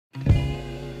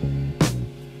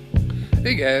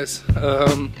Hey guys,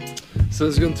 so I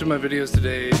was going through my videos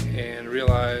today and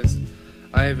realized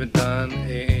I haven't done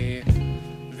a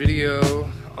video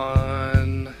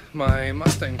on my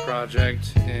Mustang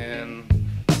project in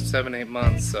 7-8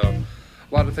 months, so a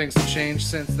lot of things have changed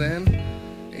since then,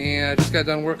 and I just got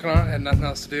done working on it, had nothing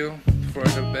else to do before I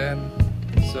go to bed,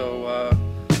 so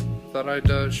thought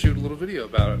I'd shoot a little video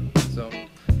about it, so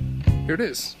here it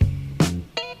is.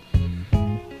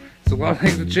 So a lot of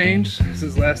things have changed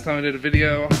since the last time I did a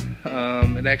video.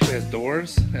 It actually has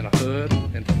doors and a hood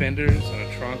and fenders and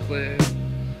a trunk lid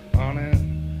on it.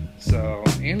 So,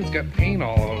 and it's got paint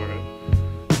all over it.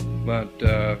 But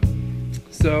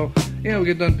so yeah, we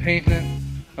get done painting it.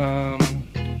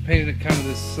 Painted it kind of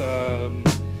this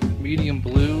medium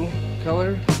blue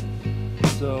color.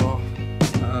 So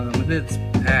and it's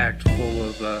packed full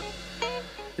of.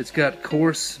 It's got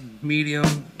coarse,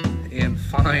 medium, and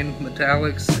fine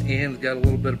metallics, and it's got a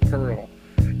little bit of pearl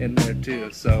in there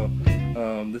too. So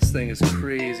this thing is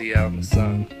crazy out in the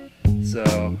sun.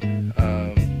 So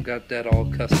got that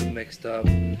all custom mixed up,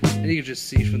 and you can just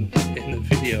see from in the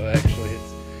video. Actually,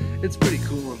 it's pretty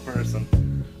cool in person.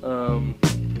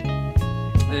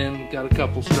 And got a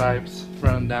couple stripes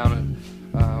running down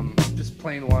it, just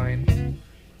plain white.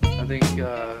 I think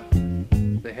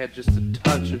they had just a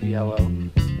touch of yellow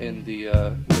in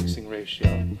the mixing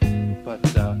ratio, but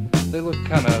they look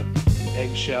kind of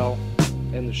eggshell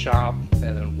in the shop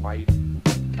and then white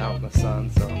out in the sun.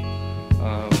 So,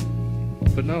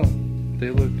 but no, they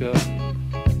look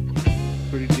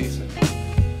pretty decent.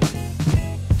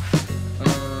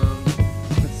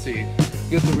 Let's see,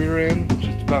 get the rear end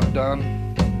just about done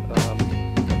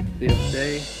the other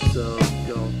day. So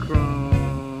got all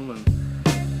chrome and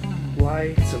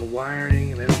lights and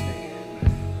wiring and everything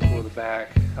for the back.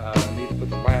 I need to put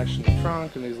the latch in the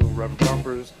trunk and these little rubber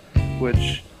bumpers,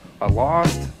 which I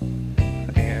lost,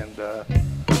 and they're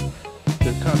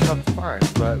kind of tough to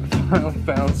find, but I finally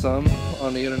found some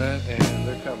on the internet and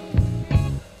they're coming.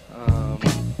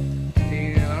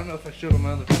 And I don't know if I showed them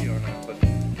in the other video or not, but in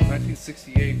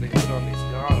 1968 they put on these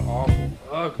god-awful,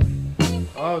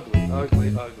 ugly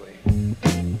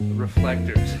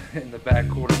reflectors in the back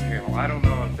quarter panel. I don't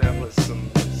know if that was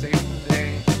some safety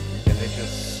thing and they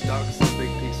just stuck some big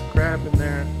piece of crap in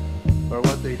there or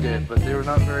what they did, but they were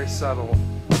not very subtle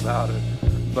about it.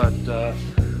 But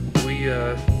we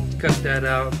cut that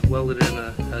out, welded in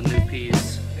a new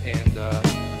piece, and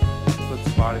put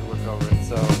the body work over it.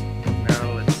 So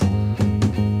now it's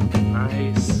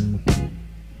nice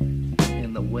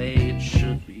in the way it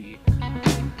should be.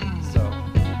 So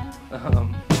I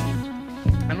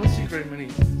don't see very many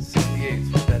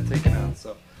 68s with that taken out,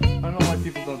 so I don't know why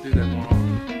people don't do that more often.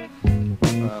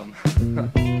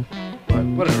 But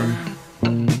whatever.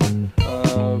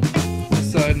 This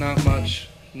side, not much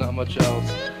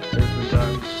else. Everything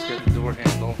done. Just got the door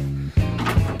handle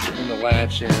and the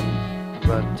latch in,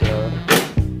 but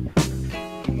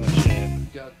pretty much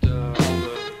it. Got all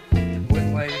the wind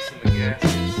lace and the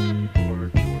gaskets for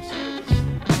door seals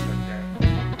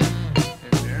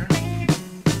in there.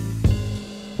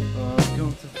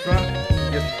 Going to the front,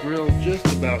 get the grill just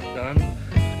about done.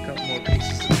 A couple more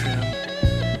pieces to trim.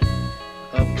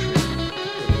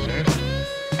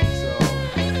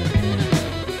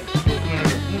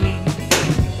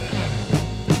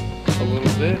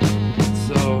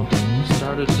 So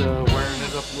started wiring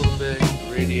it up a little bit,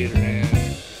 radiator in.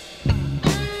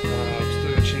 Still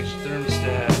gonna change the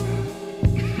thermostat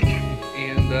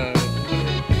and put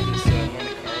this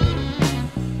Monte Carlo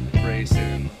brace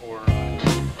in, or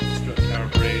strut tower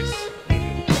brace,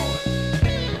 whatever you call it.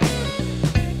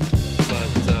 But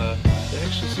it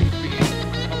actually seems to be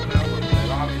helping out a little bit.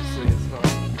 Obviously, it's not,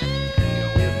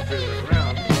 we haven't driven it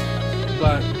around,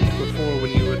 but before,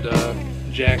 when you would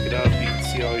jack it up, you can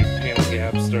see all your panel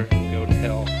gaps starting to go to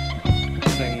hell.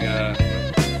 This thing,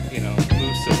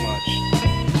 moves so much.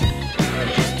 It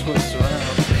just twists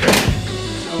around.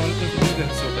 Oh, it doesn't do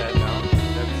that so bad now.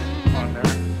 That's on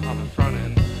there, on the front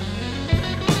end.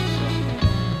 So,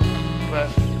 but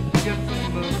we got some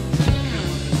of those trim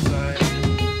on this side.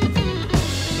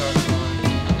 Start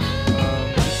on.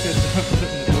 Just got done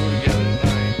putting the door together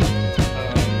tonight.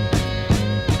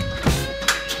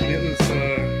 It was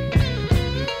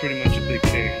pretty much a big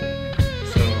day.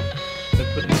 So I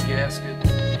put the gasket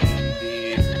in the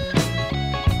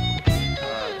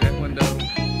back window,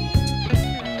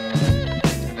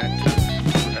 and that took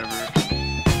forever.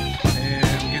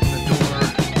 And getting the door,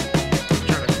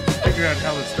 trying to figure out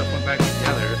how this stuff went back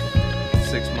together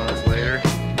 6 months later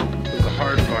was the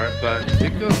hard part, but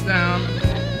it goes down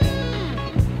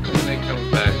and then it comes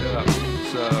back up.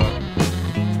 So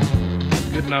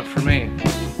good enough for me.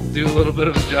 Do a little bit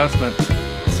of adjustment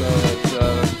so it's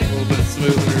a little bit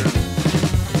smoother.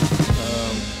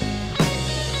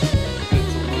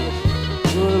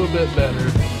 It's a little bit better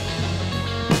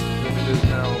than it is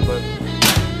now, but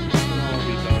it'll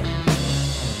be done.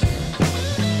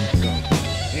 So,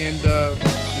 and the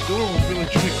door was really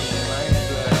tricky, and I had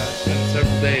spent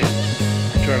several days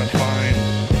trying to find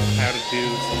how to do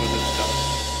some of this stuff.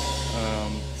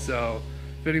 So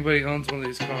if anybody owns one of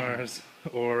these cars,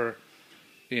 or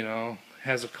you know,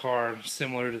 has a car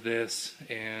similar to this,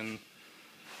 and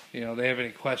you know, they have any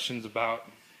questions about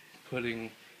putting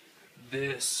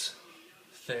this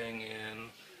thing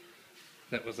in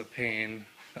that was a pain,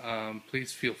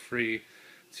 please feel free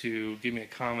to give me a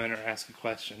comment or ask a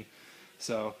question.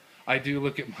 So I do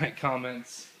look at my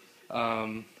comments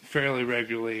fairly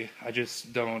regularly. I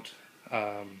just don't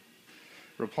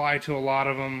reply to a lot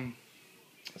of them,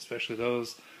 especially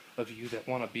those of you that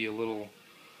want to be a little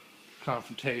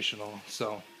confrontational.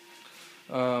 So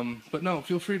but no,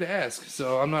 feel free to ask.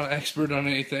 So I'm not an expert on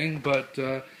anything, but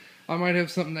I might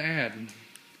have something to add.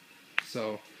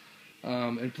 So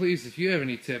and please, if you have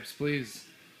any tips, please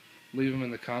leave them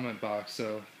in the comment box.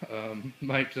 So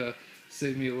might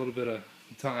save me a little bit of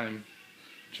time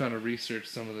trying to research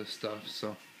some of this stuff.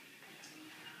 So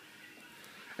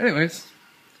anyways,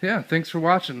 yeah, thanks for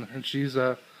watching, and she's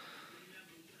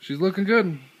looking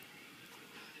good.